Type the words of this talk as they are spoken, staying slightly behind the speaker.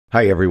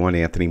Hi everyone,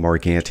 Anthony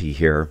Morganti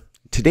here.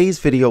 Today's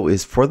video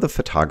is for the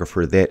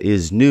photographer that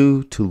is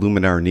new to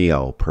Luminar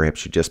Neo.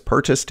 Perhaps you just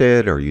purchased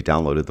it or you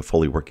downloaded the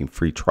fully working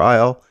free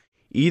trial.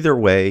 Either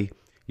way,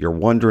 you're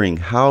wondering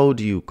how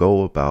do you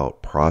go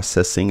about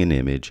processing an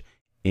image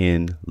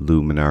in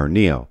Luminar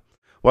Neo.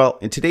 Well,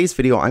 in today's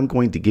video, I'm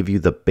going to give you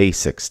the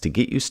basics to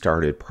get you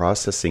started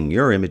processing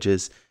your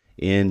images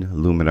in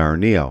Luminar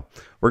Neo.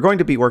 We're going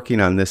to be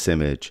working on this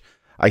image.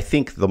 I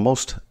think the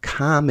most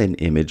common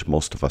image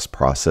most of us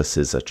process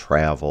is a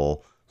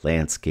travel,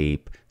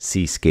 landscape,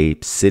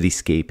 seascape,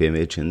 cityscape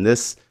image, and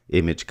this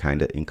image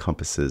kind of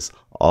encompasses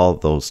all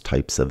those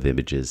types of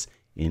images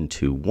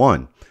into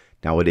one.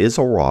 Now it is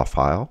a raw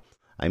file.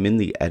 I'm in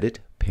the edit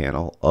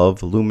panel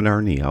of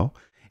Luminar Neo,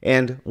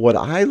 and what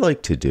I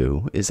like to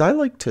do is I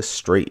like to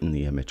straighten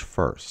the image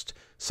first.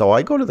 So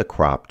I go to the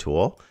crop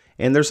tool,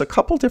 and there's a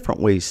couple different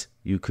ways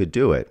you could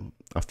do it.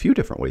 A few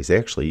different ways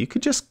actually. You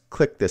could just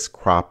click this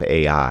crop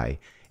AI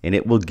and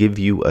it will give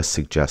you a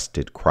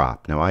suggested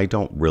crop. Now I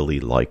don't really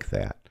like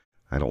that.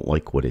 I don't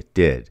like what it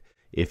did.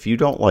 If you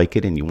don't like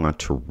it and you want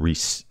to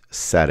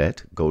reset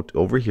it, go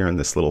over here in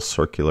this little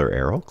circular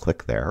arrow,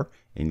 click there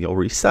and you'll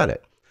reset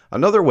it.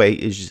 Another way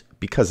is,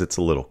 because it's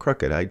a little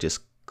crooked, I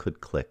just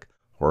could click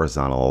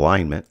horizontal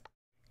alignment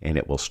and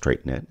it will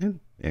straighten it, and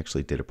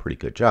actually did a pretty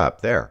good job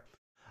there.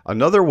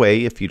 Another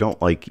way, if you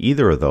don't like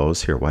either of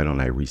those, here, why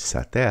don't I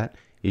reset that,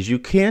 is you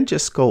can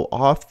just go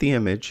off the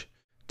image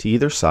to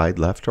either side,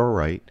 left or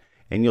right,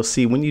 and you'll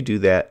see when you do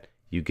that,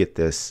 you get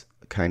this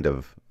kind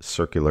of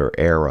circular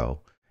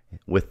arrow.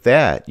 With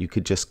that, you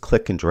could just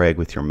click and drag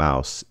with your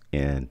mouse,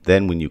 and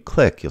then when you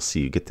click, you'll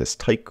see you get this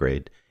tight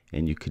grade,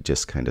 and you could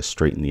just kind of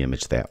straighten the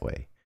image that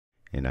way.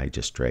 And I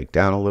just drag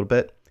down a little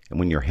bit, and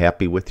when you're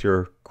happy with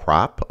your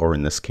crop, or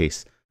in this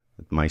case,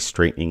 my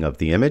straightening of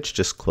the image,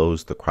 just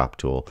close the crop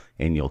tool,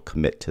 and you'll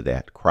commit to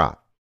that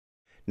crop.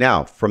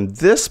 Now, from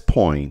this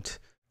point,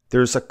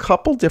 there's a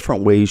couple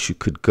different ways you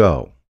could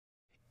go.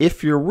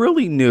 If you're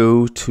really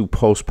new to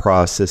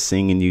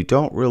post-processing and you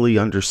don't really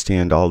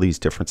understand all these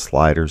different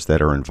sliders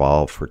that are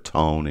involved for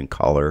tone and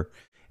color,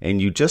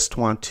 and you just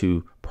want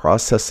to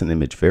process an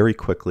image very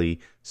quickly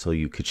so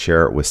you could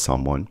share it with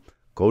someone,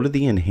 go to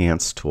the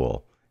Enhance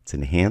tool. It's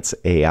Enhance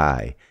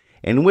AI.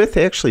 And with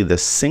actually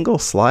this single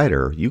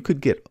slider, you could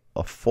get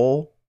a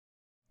full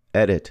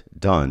edit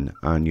done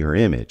on your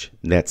image.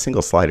 And that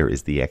single slider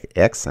is the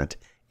Accent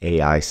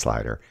AI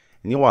slider.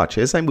 And you'll watch,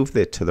 as I move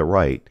it to the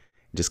right,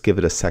 just give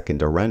it a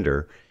second to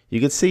render, you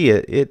can see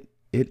it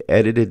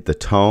edited the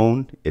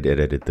tone, it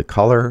edited the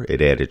color,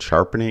 it added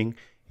sharpening,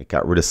 it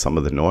got rid of some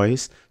of the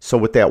noise. So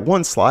with that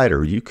one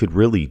slider, you could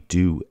really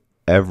do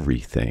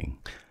everything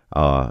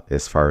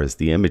as far as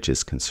the image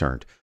is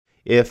concerned.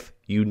 If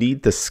you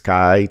need the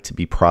sky to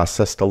be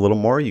processed a little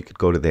more, you could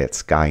go to that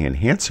Sky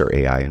Enhancer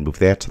AI and move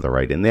that to the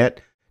right. And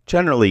that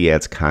generally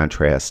adds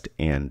contrast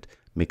and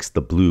makes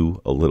the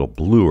blue a little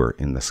bluer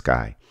in the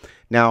sky.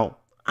 Now,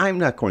 I'm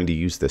not going to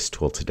use this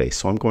tool today,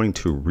 so I'm going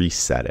to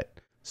reset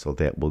it so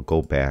that we'll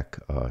go back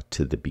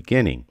to the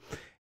beginning.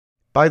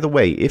 By the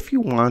way, if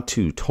you want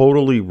to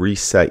totally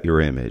reset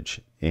your image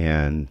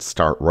and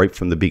start right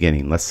from the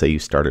beginning, let's say you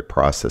started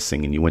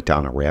processing and you went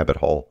down a rabbit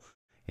hole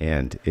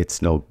and it's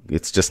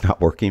just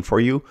not working for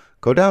you,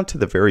 go down to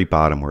the very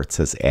bottom where it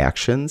says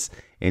Actions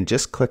and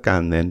just click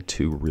on then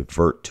to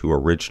revert to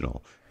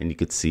original. And you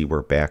can see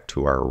we're back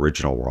to our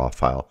original raw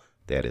file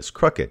that is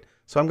crooked.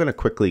 So I'm going to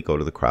quickly go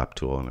to the crop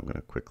tool and I'm going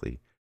to quickly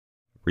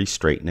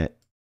re-straighten it,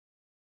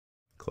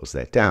 close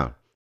that down.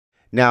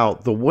 Now,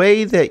 the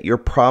way that you're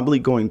probably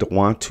going to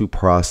want to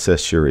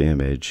process your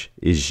image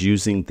is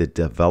using the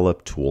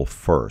Develop tool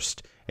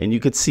first. And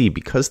you could see,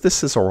 because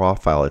this is a raw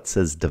file, it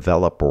says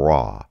Develop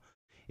Raw.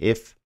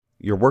 If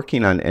you're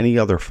working on any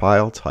other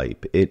file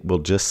type, it will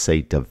just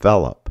say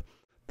Develop.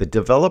 The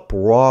Develop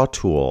Raw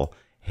tool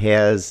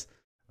has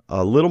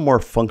a little more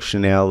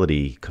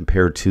functionality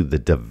compared to the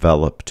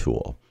Develop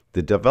tool.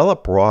 The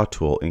Develop Raw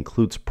tool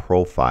includes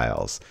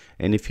profiles,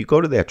 and if you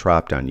go to that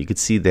drop-down, you can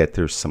see that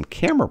there's some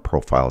camera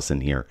profiles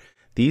in here.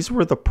 These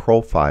were the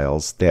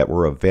profiles that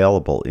were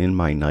available in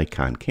my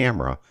Nikon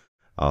camera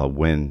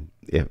when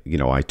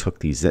I took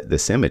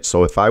this image.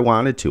 So if I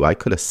wanted to, I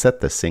could have set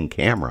this in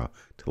camera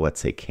to, let's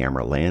say,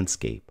 camera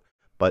landscape.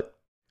 But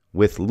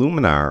with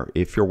Luminar,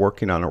 if you're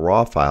working on a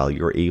raw file,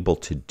 you're able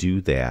to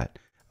do that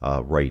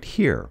right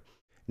here.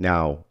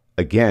 Now,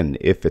 again,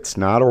 if it's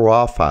not a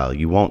raw file,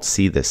 you won't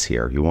see this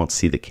here. You won't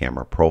see the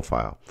camera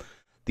profile.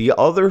 The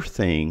other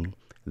thing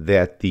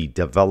that the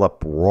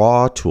Develop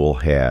Raw tool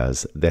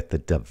has that the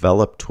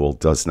Develop tool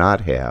does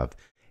not have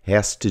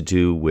has to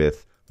do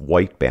with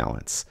white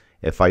balance.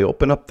 If I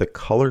open up the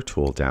color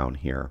tool down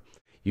here,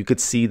 you could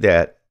see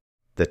that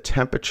the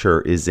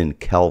temperature is in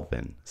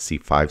Kelvin. See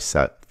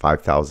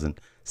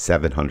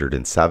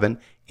 5,707,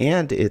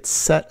 and it's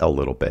set a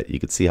little bit. You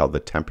can see how the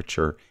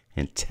temperature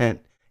and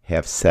tint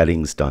have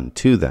settings done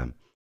to them.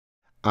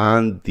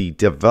 On the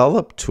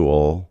Develop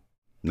tool,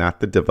 not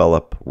the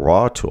Develop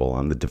Raw tool,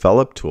 on the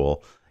Develop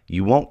tool,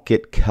 you won't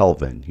get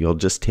Kelvin. You'll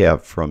just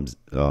have from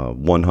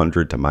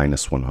 100 to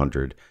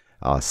 -100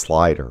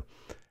 slider.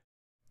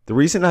 The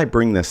reason I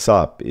bring this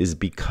up is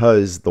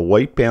because the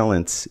white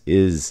balance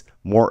is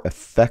more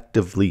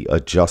effectively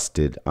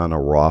adjusted on a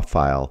raw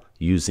file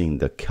using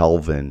the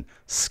Kelvin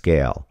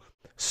scale.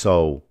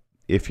 So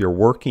if you're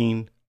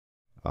working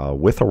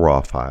with a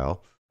raw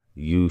file,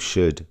 you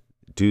should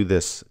do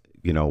this,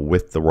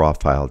 with the raw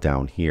file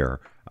down here.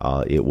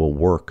 It will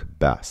work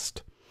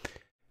best.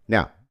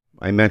 Now,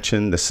 I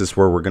mentioned this is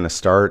where we're going to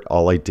start.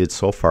 All I did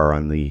so far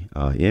on the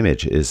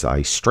image is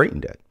I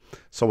straightened it.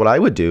 So what I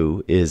would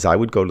do is I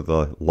would go to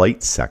the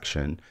light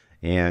section,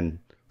 and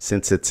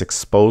since it's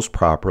exposed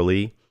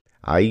properly,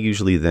 I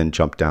usually then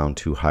jump down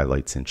to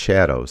highlights and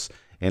shadows,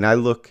 and I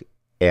look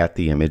at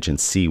the image and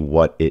see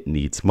what it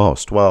needs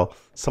most. Well,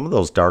 some of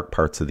those dark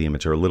parts of the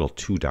image are a little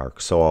too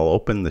dark, so I'll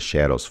open the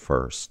shadows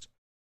first.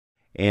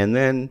 And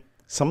then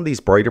some of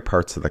these brighter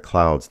parts of the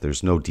clouds,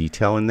 there's no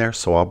detail in there,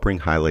 so I'll bring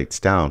highlights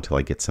down till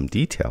I get some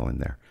detail in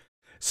there.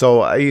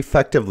 So I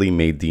effectively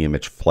made the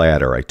image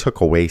flatter. I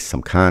took away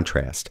some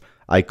contrast.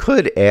 I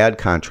could add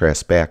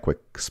contrast back with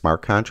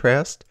Smart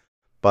Contrast,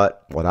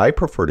 but what I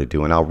prefer to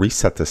do, and I'll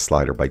reset this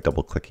slider by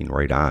double-clicking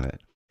right on it,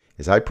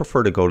 is I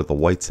prefer to go to the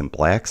whites and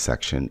blacks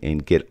section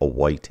and get a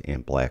white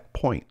and black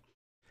point.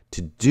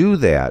 To do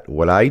that,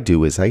 what I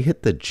do is I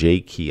hit the J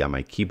key on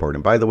my keyboard.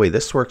 And by the way,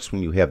 this works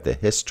when you have the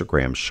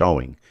histogram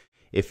showing.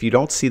 If you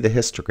don't see the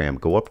histogram,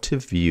 go up to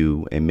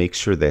View and make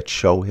sure that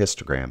Show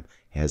Histogram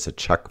has a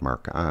check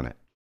mark on it.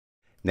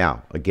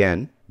 Now,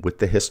 again, with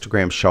the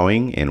histogram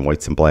showing and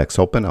whites and blacks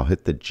open, I'll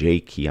hit the J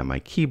key on my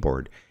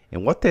keyboard.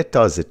 And what that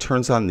does, it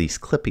turns on these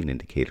clipping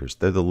indicators.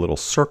 They're the little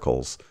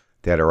circles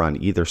that are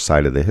on either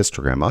side of the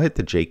histogram. I'll hit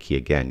the J key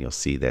again. You'll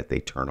see that they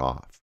turn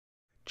off.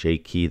 J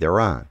key, they're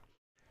on.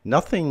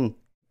 Nothing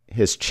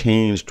has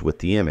changed with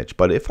the image,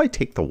 but if I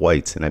take the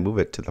whites and I move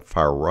it to the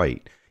far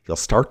right, you'll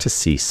start to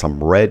see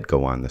some red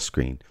go on the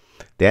screen.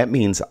 That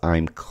means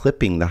I'm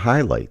clipping the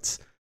highlights.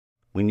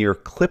 When you're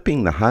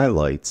clipping the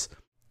highlights,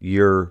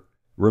 you're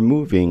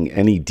removing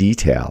any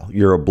detail.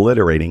 You're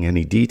obliterating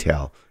any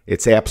detail.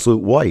 It's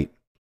absolute white.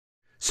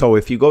 So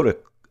if you go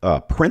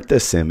to print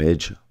this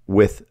image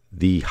with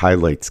the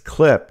highlights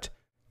clipped,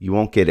 you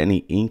won't get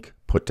any ink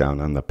put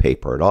down on the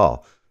paper at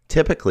all.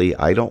 Typically,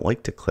 I don't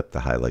like to clip the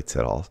highlights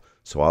at all,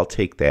 so I'll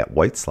take that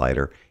white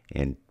slider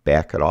and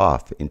back it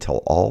off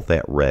until all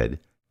that red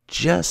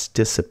just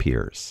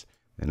disappears.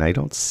 And I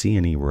don't see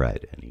any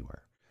red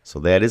anywhere. So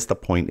that is the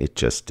point, it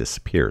just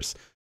disappears.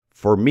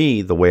 For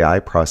me, the way I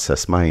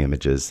process my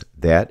images,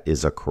 that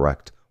is a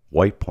correct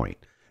white point.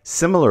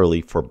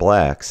 Similarly, for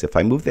blacks, if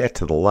I move that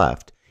to the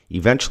left,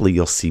 eventually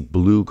you'll see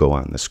blue go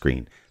on the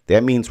screen.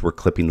 That means we're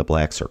clipping the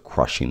blacks or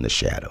crushing the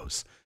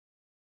shadows.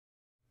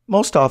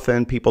 Most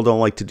often, people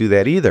don't like to do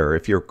that either.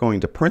 If you're going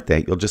to print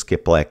that, you'll just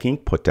get black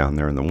ink put down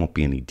there and there won't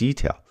be any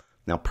detail.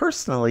 Now,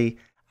 personally,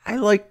 I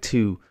like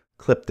to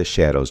clip the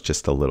shadows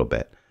just a little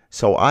bit.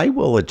 So I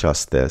will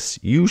adjust this,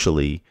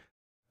 usually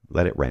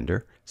let it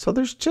render. So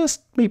there's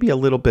just maybe a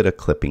little bit of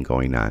clipping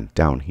going on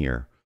down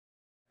here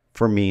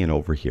for me and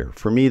over here.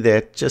 For me,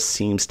 that just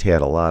seems to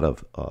add a lot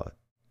of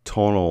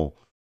tonal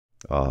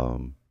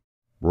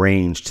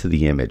range to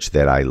the image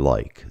that I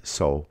like.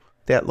 So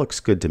that looks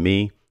good to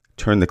me.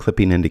 Turn the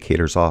clipping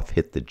indicators off,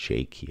 hit the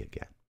J key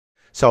again.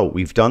 So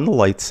we've done the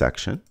light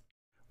section.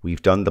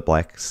 We've done the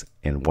blacks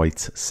and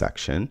whites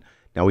section.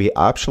 Now we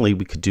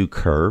could do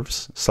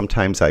curves.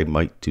 Sometimes I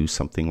might do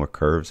something with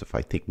curves. If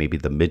I think maybe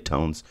the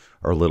midtones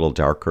are a little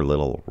dark or a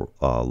little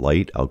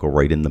light, I'll go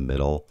right in the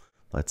middle,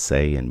 let's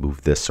say, and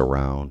move this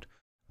around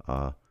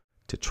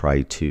to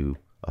try to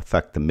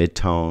affect the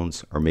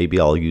midtones. Or maybe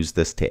I'll use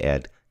this to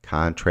add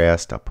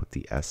contrast. I'll put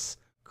the S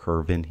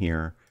curve in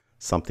here,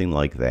 something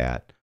like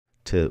that,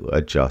 to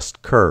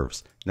adjust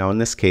curves. Now in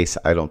this case,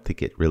 I don't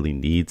think it really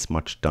needs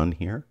much done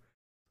here.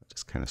 I'll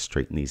just kind of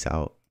straighten these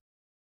out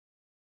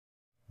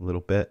a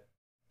little bit.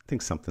 I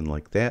think something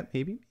like that,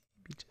 maybe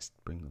just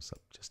bring those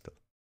up just a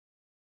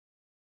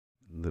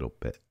little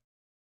bit.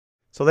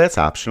 So that's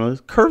optional.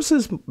 Curves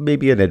is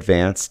maybe an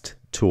advanced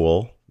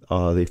tool.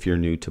 If you're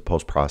new to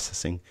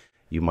post-processing,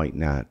 you might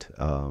not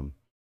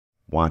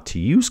want to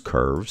use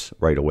curves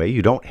right away.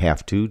 You don't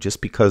have to.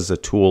 Just because a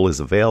tool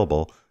is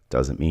available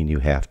doesn't mean you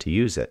have to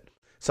use it.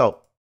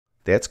 So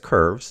that's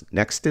curves.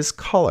 Next is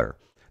color.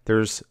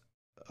 There's,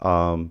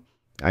 I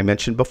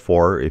mentioned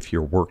before, if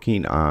you're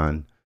working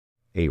on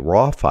a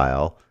raw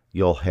file,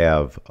 you'll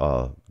have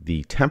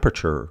the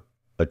temperature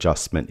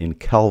adjustment in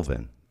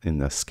Kelvin, in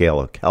the scale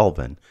of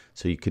Kelvin.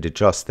 So you could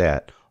adjust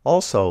that.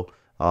 Also,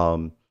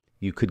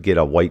 you could get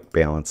a white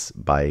balance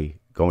by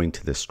going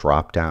to this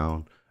drop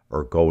down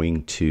or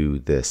going to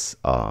this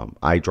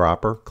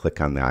eyedropper. Click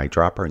on the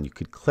eyedropper and you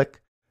could click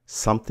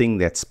something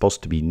that's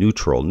supposed to be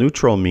neutral.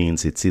 Neutral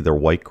means it's either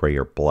white, gray,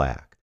 or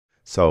black.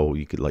 So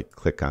you could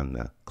click on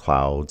the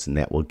clouds and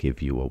that will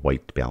give you a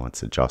white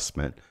balance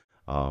adjustment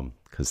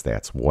because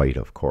that's white,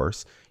 of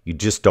course. You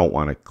just don't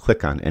want to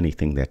click on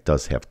anything that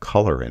does have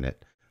color in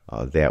it.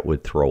 That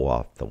would throw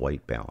off the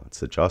white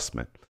balance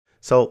adjustment.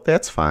 So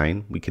that's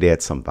fine. We could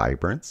add some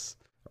vibrance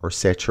or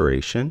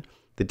saturation.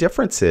 The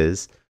difference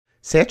is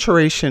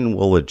Saturation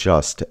will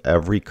adjust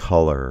every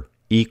color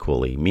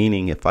equally,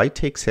 meaning if I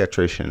take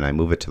saturation and I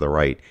move it to the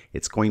right,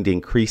 it's going to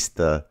increase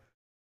the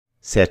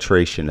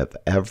saturation of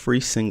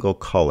every single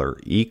color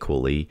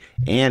equally,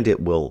 and it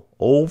will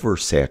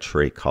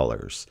oversaturate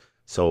colors.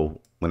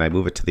 So when I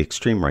move it to the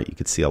extreme right, you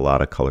can see a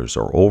lot of colors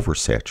are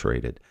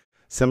oversaturated.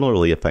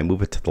 Similarly, if I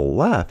move it to the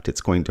left,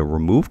 it's going to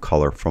remove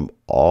color from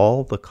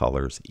all the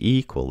colors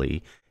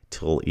equally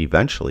till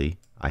eventually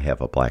I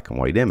have a black and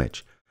white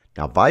image.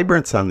 Now,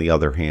 vibrance, on the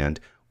other hand,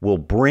 will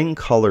bring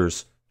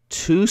colors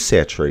to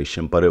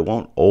saturation, but it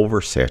won't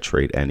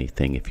oversaturate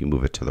anything if you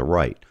move it to the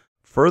right.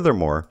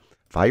 Furthermore,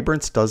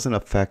 vibrance doesn't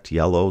affect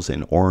yellows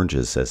and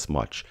oranges as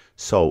much.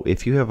 So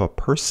if you have a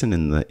person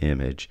in the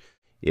image,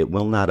 it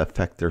will not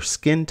affect their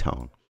skin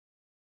tone.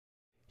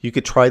 You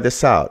could try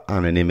this out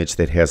on an image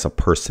that has a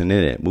person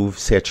in it. Move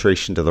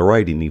saturation to the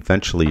right, and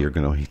eventually you're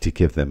going to need to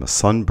give them a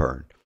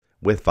sunburn.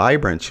 With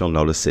vibrance, you'll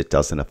notice it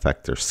doesn't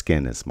affect their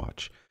skin as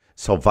much.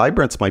 So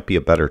vibrance might be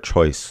a better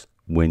choice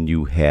when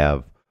you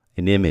have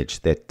an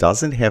image that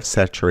doesn't have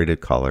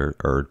saturated color,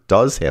 or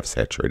does have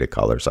saturated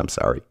colors,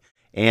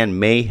 and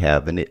may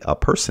have a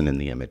person in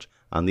the image.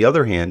 On the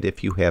other hand,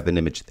 if you have an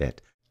image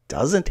that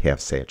doesn't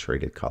have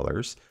saturated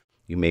colors,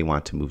 you may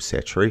want to move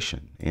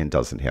saturation and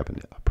doesn't have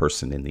a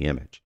person in the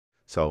image.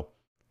 So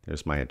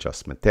there's my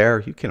adjustment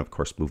there. You can, of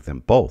course, move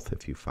them both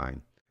if you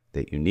find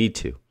that you need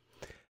to.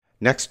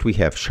 Next, we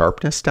have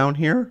sharpness down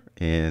here,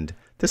 and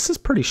this is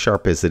pretty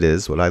sharp as it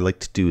is. What I like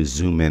to do is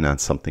zoom in on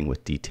something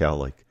with detail,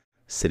 like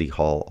City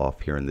Hall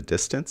off here in the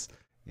distance,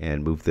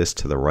 and move this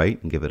to the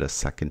right and give it a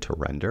second to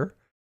render,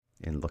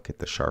 and look at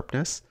the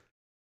sharpness.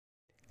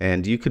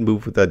 And you can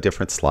move with the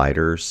different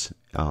sliders.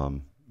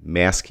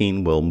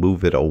 Masking will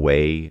move it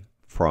away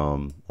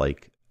from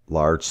like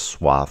large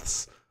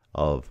swaths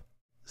of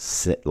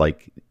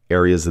like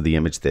areas of the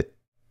image that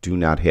do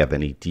not have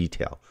any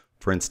detail.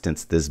 For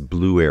instance, this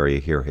blue area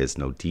here has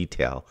no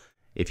detail.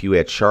 If you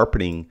add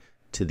sharpening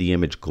to the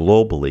image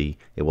globally,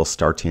 it will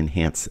start to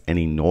enhance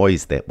any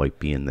noise that might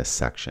be in this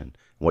section.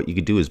 What you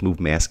can do is move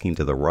masking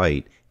to the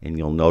right, and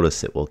you'll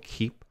notice it will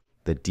keep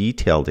the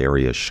detailed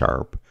areas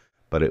sharp,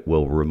 but it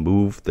will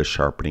remove the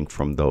sharpening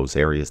from those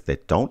areas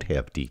that don't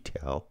have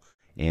detail,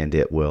 and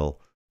it will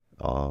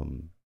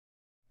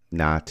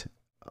not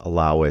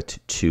allow it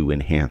to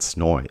enhance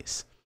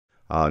noise.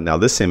 Now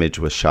this image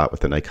was shot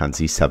with a Nikon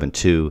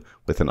Z7 II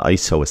with an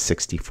ISO of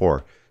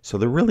 64, so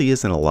there really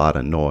isn't a lot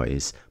of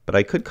noise, but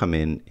I could come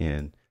in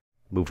and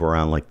move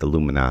around like the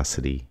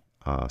luminosity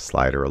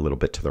slider a little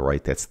bit to the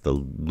right. That's the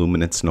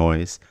luminance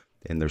noise,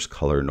 and there's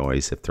color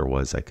noise. If there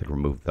was, I could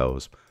remove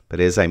those. But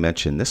as I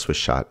mentioned, this was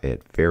shot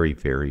at very,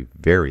 very,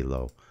 very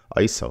low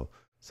ISO,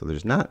 so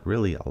there's not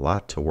really a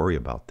lot to worry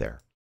about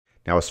there.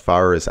 Now, as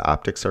far as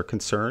optics are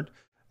concerned,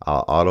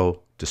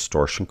 auto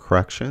distortion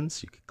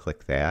corrections, you can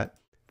click that.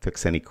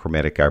 Fix any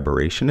chromatic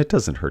aberration. It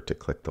doesn't hurt to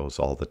click those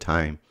all the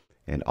time.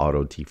 And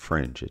auto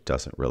defringe. It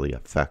doesn't really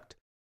affect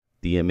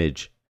the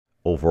image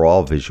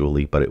overall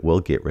visually, but it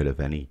will get rid of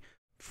any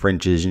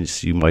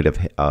fringes you might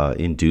have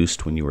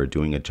induced when you were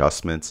doing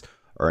adjustments,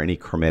 or any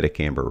chromatic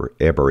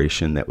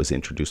aberration that was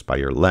introduced by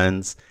your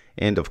lens.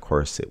 And of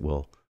course, it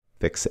will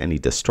fix any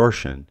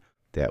distortion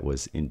that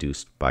was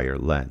induced by your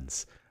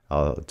lens.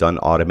 Done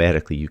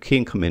automatically. You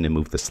can come in and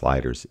move the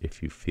sliders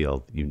if you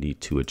feel you need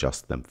to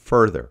adjust them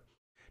further.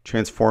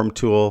 Transform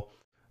tool,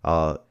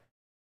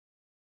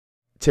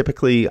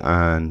 typically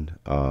on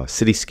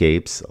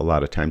cityscapes, a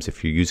lot of times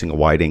if you're using a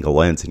wide angle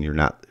lens and you're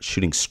not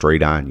shooting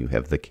straight on, you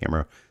have the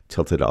camera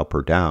tilted up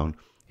or down,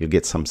 you'll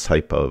get some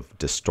type of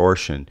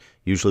distortion.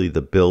 Usually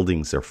the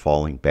buildings are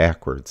falling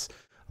backwards.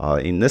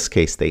 In this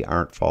case, they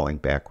aren't falling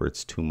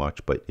backwards too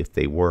much, but if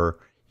they were,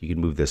 you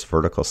can move this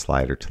vertical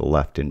slider to the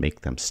left and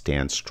make them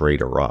stand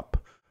straighter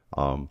up.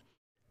 And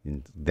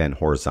then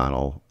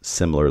horizontal,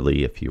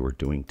 similarly, if you were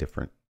doing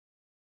different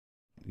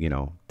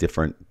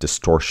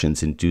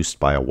distortions induced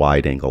by a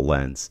wide angle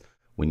lens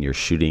when you're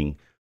shooting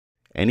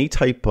any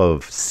type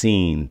of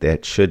scene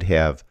that should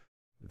have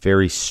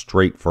very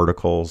straight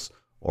verticals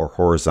or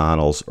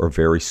horizontals or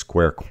very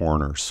square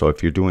corners. So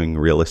if you're doing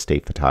real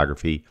estate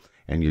photography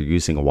and you're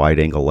using a wide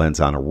angle lens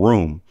on a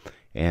room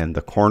and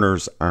the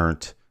corners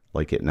aren't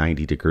like at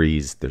 90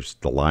 degrees,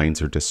 the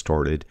lines are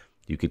distorted,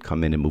 you could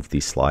come in and move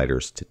these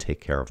sliders to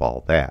take care of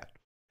all that.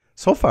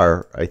 So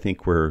far, I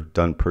think we're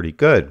done pretty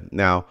good.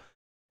 Now,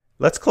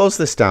 let's close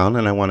this down,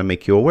 and I want to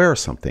make you aware of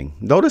something.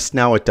 Notice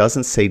now it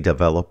doesn't say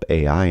develop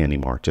AI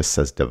anymore, it just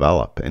says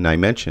develop. And I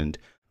mentioned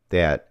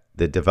that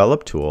the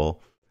develop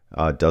tool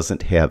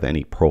doesn't have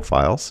any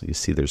profiles. You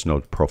see there's no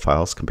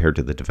profiles compared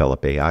to the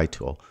develop AI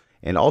tool.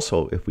 And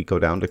also, if we go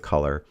down to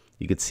color,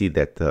 you can see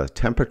that the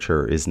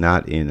temperature is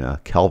not in a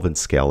Kelvin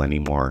scale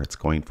anymore. It's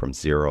going from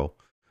 0, or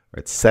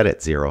it's set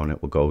at 0, and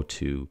it will go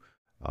to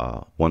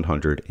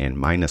 100 and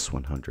minus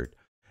 100.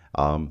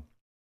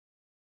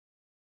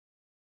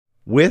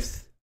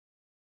 With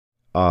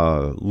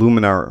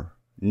Luminar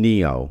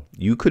Neo,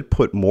 you could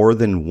put more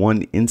than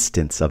one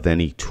instance of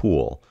any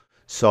tool.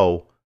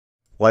 So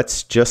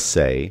let's just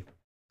say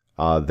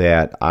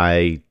that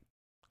I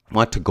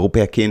want to go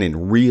back in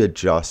and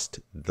readjust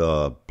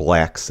the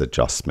blacks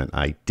adjustment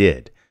I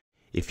did.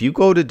 If you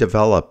go to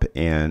develop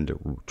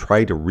and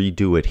try to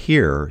redo it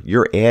here,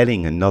 you're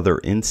adding another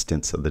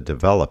instance of the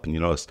develop, and you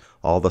notice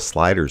all the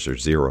sliders are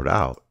zeroed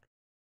out.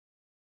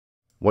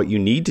 What you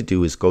need to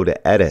do is go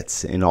to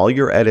edits, and all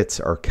your edits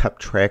are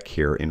kept track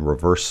here in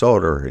reverse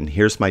order. And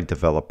here's my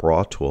develop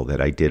raw tool that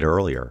I did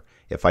earlier.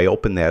 If I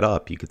open that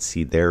up, you could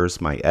see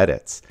there's my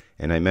edits.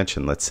 And I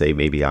mentioned, let's say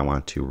maybe I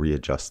want to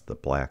readjust the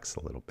blacks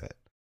a little bit.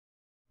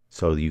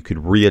 So you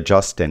could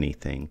readjust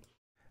anything.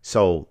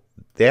 So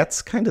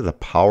that's kind of the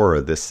power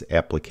of this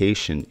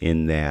application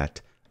in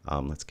that,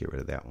 let's get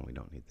rid of that one, we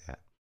don't need that.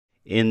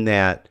 In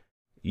that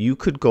you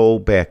could go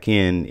back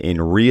in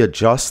and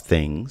readjust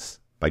things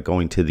by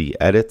going to the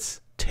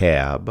Edits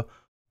tab,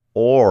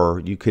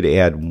 or you could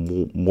add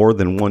more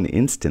than one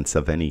instance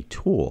of any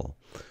tool.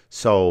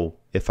 So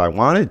if I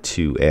wanted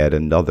to add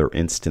another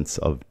instance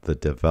of the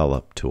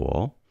Develop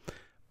tool,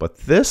 but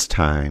this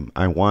time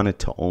I wanted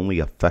to only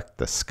affect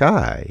the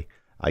sky,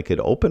 I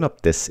could open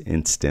up this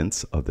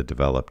instance of the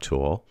Develop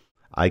tool.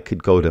 I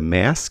could go to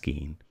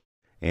Masking,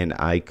 and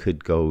I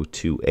could go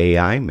to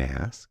AI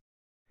Mask.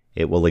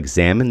 It will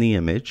examine the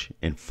image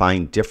and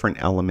find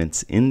different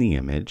elements in the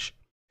image.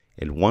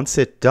 And once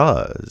it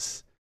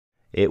does,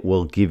 it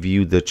will give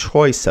you the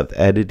choice of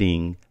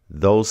editing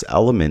those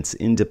elements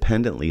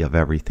independently of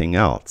everything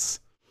else.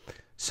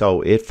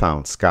 So it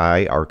found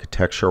sky,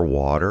 architecture,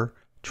 water,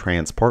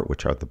 transport,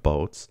 which are the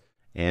boats,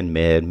 and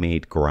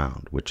man-made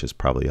ground, which is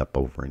probably up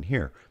over in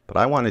here. But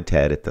I wanted to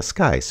edit the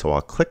sky, so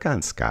I'll click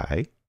on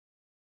sky,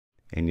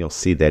 and you'll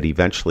see that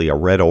eventually a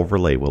red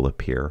overlay will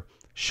appear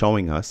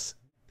showing us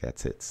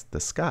it's the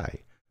sky.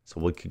 So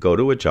we could go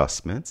to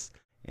adjustments,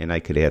 and I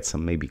could add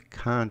some maybe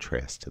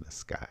contrast to the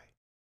sky.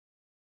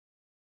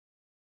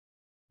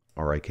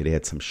 Or I could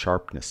add some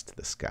sharpness to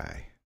the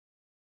sky.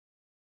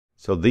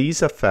 So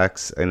these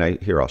effects,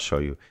 and here I'll show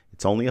you,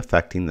 it's only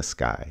affecting the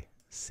sky.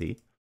 See?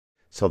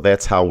 So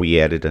that's how we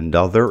added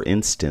another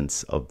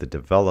instance of the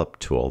Develop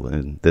tool.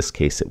 In this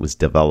case, it was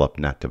Develop,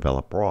 not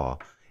Develop Raw.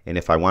 And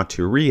if I want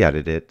to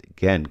re-edit it,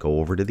 again, go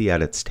over to the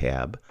Edits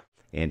tab,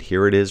 and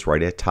here it is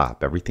right at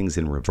top. Everything's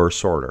in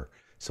reverse order.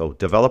 So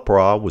Develop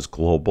Raw was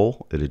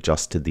global. It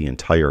adjusted the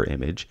entire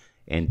image.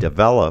 And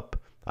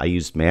Develop, I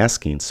used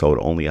masking, so it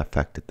only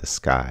affected the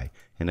sky.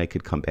 And I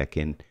could come back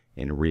in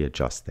and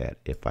readjust that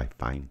if I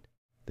find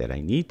that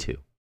I need to.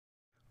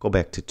 Go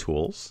back to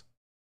Tools.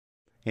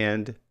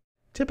 And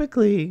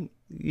typically,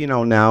 you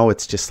know, now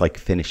it's just like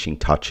finishing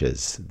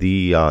touches.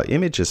 The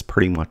image is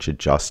pretty much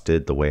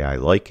adjusted the way I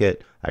like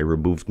it. I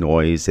removed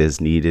noise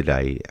as needed.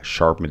 I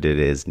sharpened it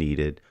as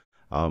needed.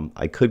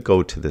 I could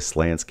go to this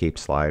landscape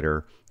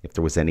slider. If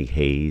there was any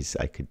haze,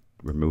 I could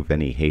remove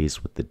any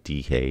haze with the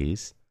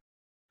dehaze.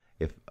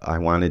 If I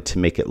wanted to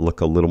make it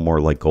look a little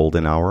more like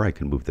golden hour, I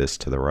can move this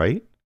to the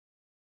right.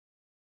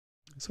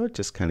 So it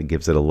just kind of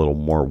gives it a little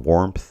more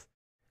warmth.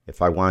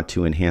 If I want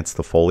to enhance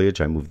the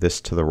foliage, I move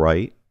this to the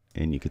right.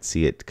 And you can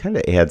see it kind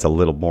of adds a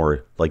little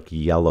more like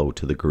yellow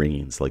to the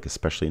greens, like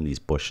especially in these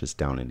bushes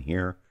down in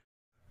here.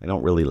 I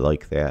don't really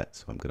like that,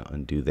 so I'm going to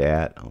undo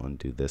that. I'll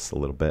undo this a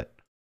little bit.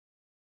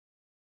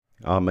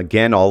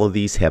 Again, all of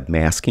these have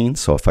masking,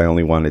 so if I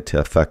only wanted to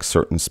affect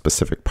certain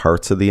specific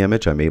parts of the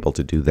image, I'm able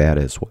to do that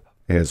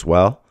as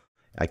well.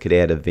 I could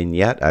add a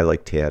vignette. I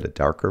like to add a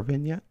darker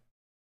vignette.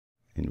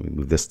 And we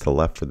move this to the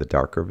left for the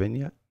darker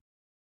vignette.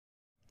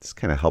 This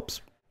kind of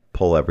helps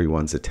pull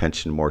everyone's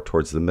attention more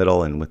towards the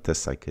middle, and with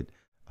this I could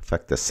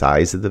affect the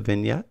size of the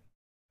vignette.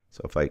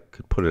 So if I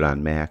could put it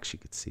on max, you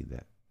could see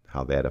that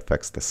how that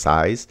affects the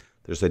size.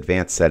 There's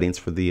advanced settings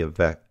for the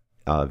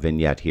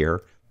vignette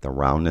here, the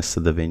roundness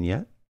of the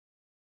vignette,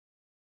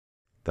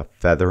 the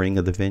feathering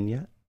of the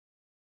vignette,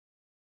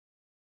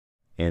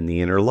 and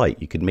the inner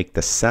light. You could make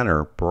the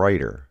center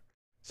brighter.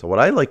 So what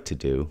I like to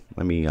do,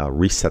 let me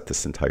reset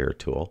this entire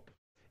tool,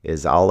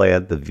 is I'll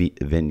add the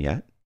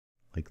vignette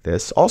like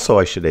this. Also,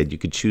 I should add, you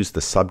could choose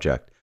the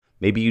subject.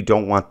 Maybe you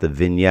don't want the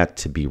vignette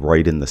to be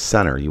right in the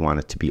center. You want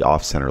it to be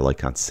off center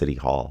like on City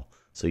Hall.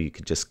 So you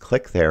could just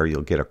click there.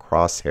 You'll get a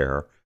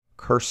crosshair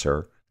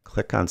cursor.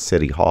 Click on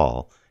City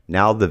Hall.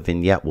 Now the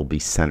vignette will be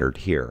centered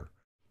here.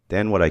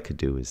 Then what I could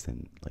do is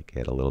then like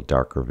add a little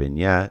darker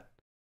vignette.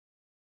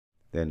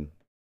 Then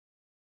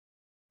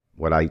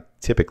what I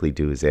typically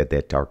do is add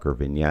that darker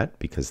vignette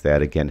because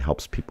that again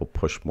helps people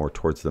push more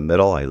towards the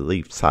middle. I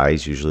leave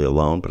size usually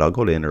alone, but I'll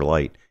go to inner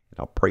light and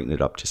I'll brighten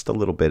it up just a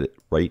little bit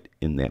right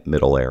in that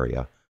middle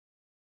area.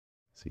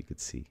 So you could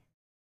see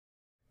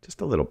just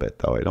a little bit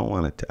though. I don't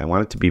want it to, I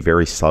want it to be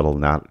very subtle,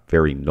 not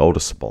very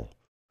noticeable.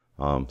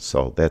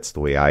 So that's the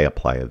way I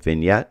apply a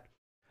vignette.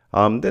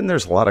 Then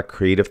there's a lot of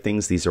creative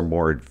things. These are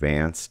more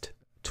advanced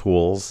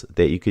tools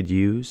that you could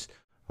use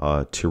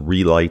to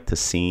relight the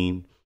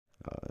scene,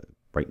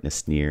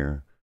 brightness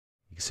near.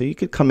 So you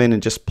could come in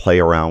and just play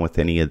around with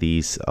any of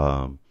these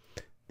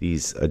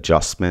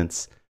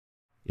adjustments.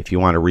 If you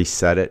want to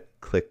reset it,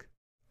 click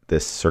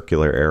this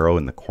circular arrow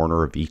in the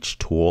corner of each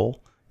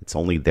tool. It's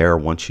only there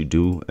once you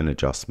do an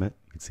adjustment.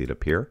 You can see it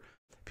up here.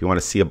 If If you want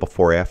to see a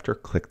before after,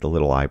 click the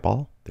little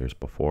eyeball. There's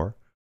before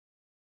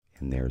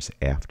and there's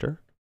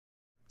after.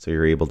 So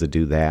you're able to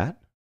do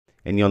that.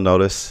 And you'll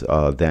notice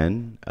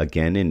then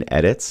again in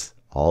edits,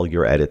 all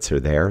your edits are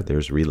there.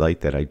 There's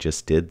relight that I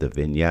just did, the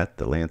vignette,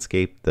 the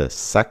landscape, the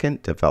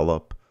second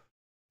develop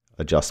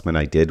adjustment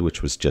I did,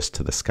 which was just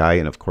to the sky,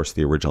 and of course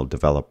the original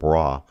develop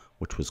raw,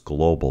 which was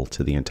global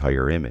to the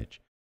entire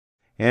image.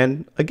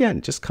 And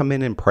again, just come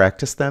in and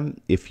practice them.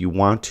 If you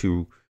want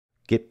to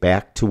get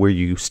back to where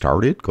you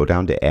started, go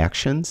down to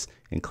actions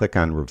and click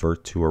on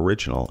revert to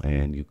original,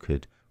 and you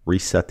could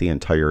reset the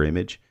entire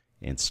image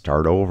and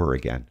start over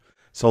again.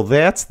 So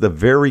that's the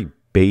very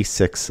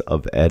basics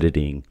of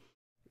editing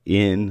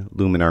in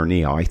Luminar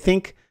Neo. I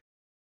think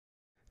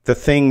the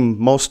thing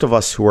most of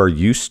us who are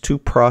used to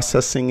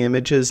processing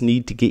images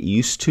need to get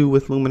used to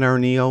with Luminar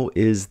Neo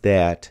is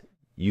that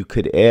you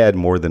could add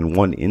more than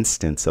one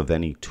instance of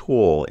any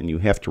tool, and you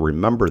have to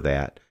remember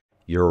that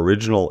your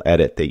original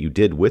edit that you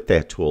did with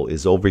that tool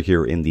is over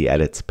here in the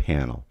edits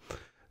panel.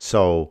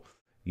 So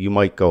you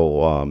might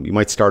go, you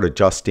might start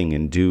adjusting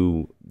and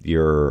do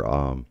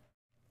your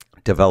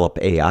develop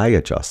AI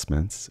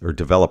adjustments, or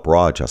develop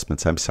raw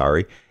adjustments, I'm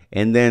sorry,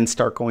 and then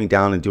start going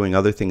down and doing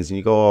other things, and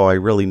you go, oh, I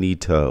really need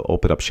to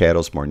open up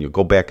shadows more, and you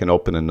go back and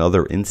open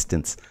another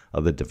instance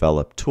of the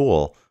develop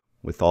tool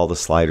with all the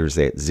sliders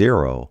at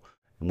 0.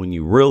 And when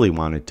you really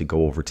wanted to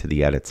go over to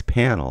the edits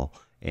panel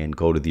and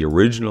go to the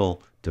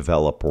original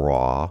develop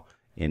raw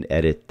and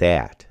edit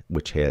that,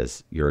 which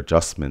has your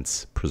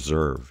adjustments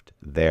preserved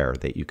there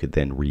that you could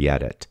then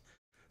re-edit.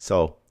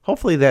 So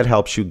hopefully that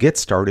helps you get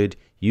started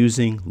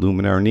using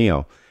Luminar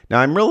Neo.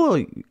 Now I'm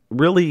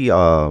really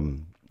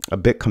a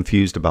bit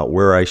confused about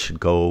where I should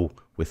go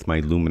with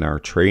my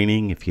Luminar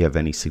training. If you have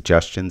any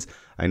suggestions,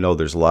 I know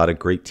there's a lot of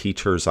great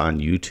teachers on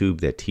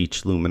YouTube that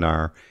teach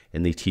Luminar,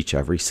 and they teach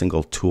every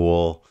single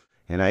tool,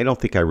 and I don't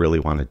think I really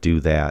want to do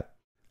that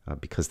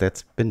because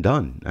that's been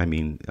done. I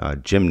mean,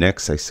 Jim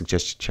Nix, I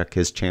suggest you check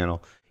his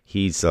channel.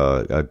 He's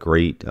a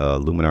great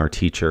Luminar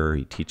teacher.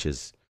 He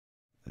teaches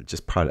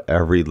just probably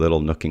every little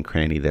nook and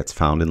cranny that's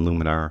found in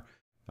Luminar.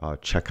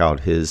 Check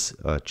out his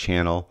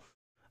channel.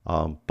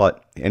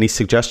 But any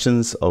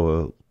suggestions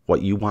of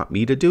what you want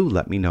me to do,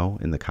 let me know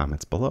in the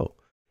comments below.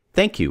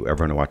 Thank you,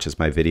 everyone who watches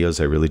my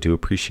videos. I really do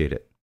appreciate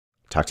it.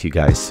 Talk to you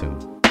guys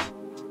soon.